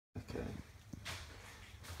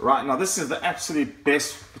Right, now this is the absolute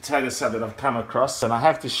best potato salad I've come across, and I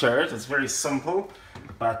have to share it. It's very simple,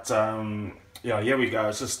 but yeah, here we go.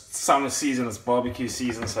 It's just summer season, it's barbecue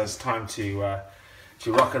season, so it's time to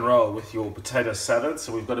rock and roll with your potato salad.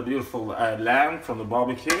 So we've got a beautiful lamb from the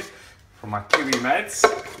barbecue, from my Kiwi mates.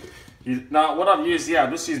 Now what I've used here, I've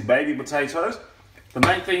just used baby potatoes. The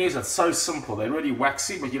main thing is it's so simple. They're really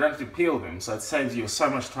waxy, but you don't have to peel them, so it saves you so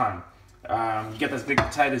much time. You get those big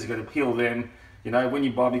potatoes, you got to peel them. You know, when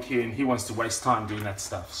you barbecue, and who wants to waste time doing that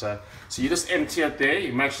stuff? So you just empty it there.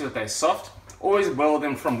 You make sure that they're soft. Always boil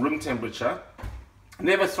them from room temperature.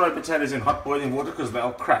 Never throw potatoes in hot boiling water because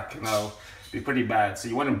they'll crack and they'll be pretty bad. So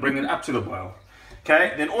you want to bring it up to the boil.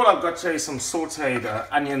 Okay. Then all I've got here is some sautéed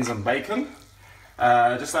onions and bacon.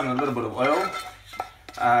 Just add a little bit of oil.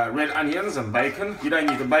 Red onions and bacon. You don't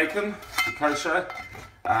need the bacon. The kosher.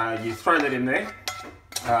 You throw that in there.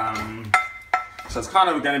 So it's kind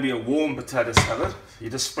of going to be a warm potato salad. You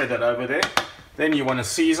just spread that over there. Then you want to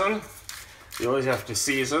season. You always have to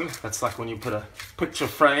season. That's like when you put a picture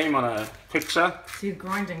frame on a picture. So you're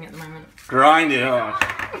grinding at the moment. Grinding, oh,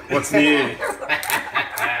 what's new?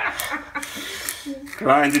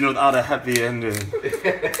 Grinding without a happy ending.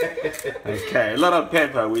 Okay, a lot of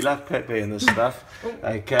pepper. We love pepper in this stuff.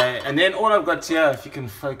 Okay, and then all I've got here, if you can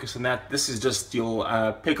focus on that, this is just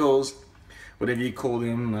your pickles. Whatever you call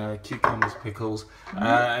them, cucumbers, pickles,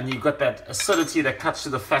 and you've got that acidity that cuts to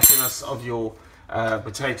the fattiness of your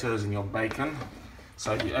potatoes and your bacon.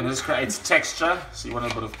 So, and this creates texture, so you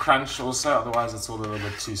want a bit of crunch also, otherwise it's all a little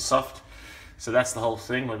bit too soft. So that's the whole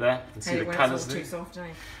thing with that. You can see the colours there. Too soft, eh?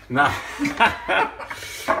 No.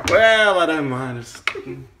 Well, I don't mind. Just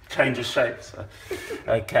change the shape. So.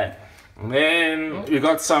 Okay. And then you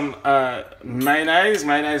got some mayonnaise.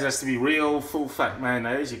 Mayonnaise has to be real full fat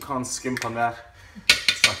mayonnaise. You can't skimp on that.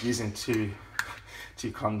 It's like using two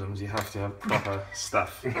condoms. You have to have proper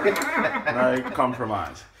stuff. No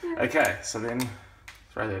compromise. Okay, so then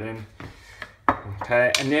throw that in.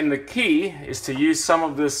 Okay, and then the key is to use some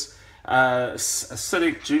of this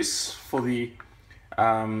acidic juice for the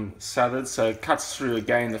salad, so it cuts through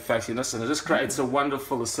again the fattiness, and it just creates a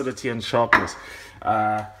wonderful acidity and sharpness.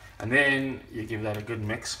 And then you give that a good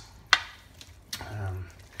mix.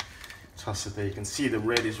 Toss it there. You can see the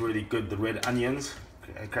red is really good. The red onions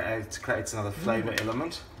creates another flavor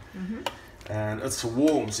element. And it's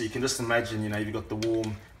warm, so you can just imagine, you know, you've got the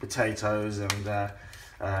warm potatoes and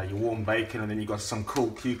your warm bacon, and then you've got some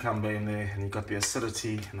cool cucumber in there, and you've got the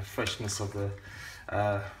acidity and the freshness of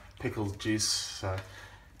the pickled juice. So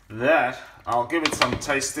that, I'll give it some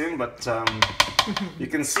tasting, but you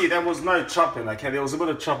can see there was no chopping. Okay, there was a bit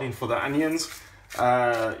of chopping for the onions,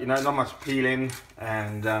 you know, not much peeling,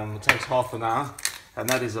 and it takes half an hour, and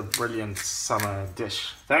that is a brilliant summer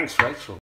dish. Thanks, Rachel.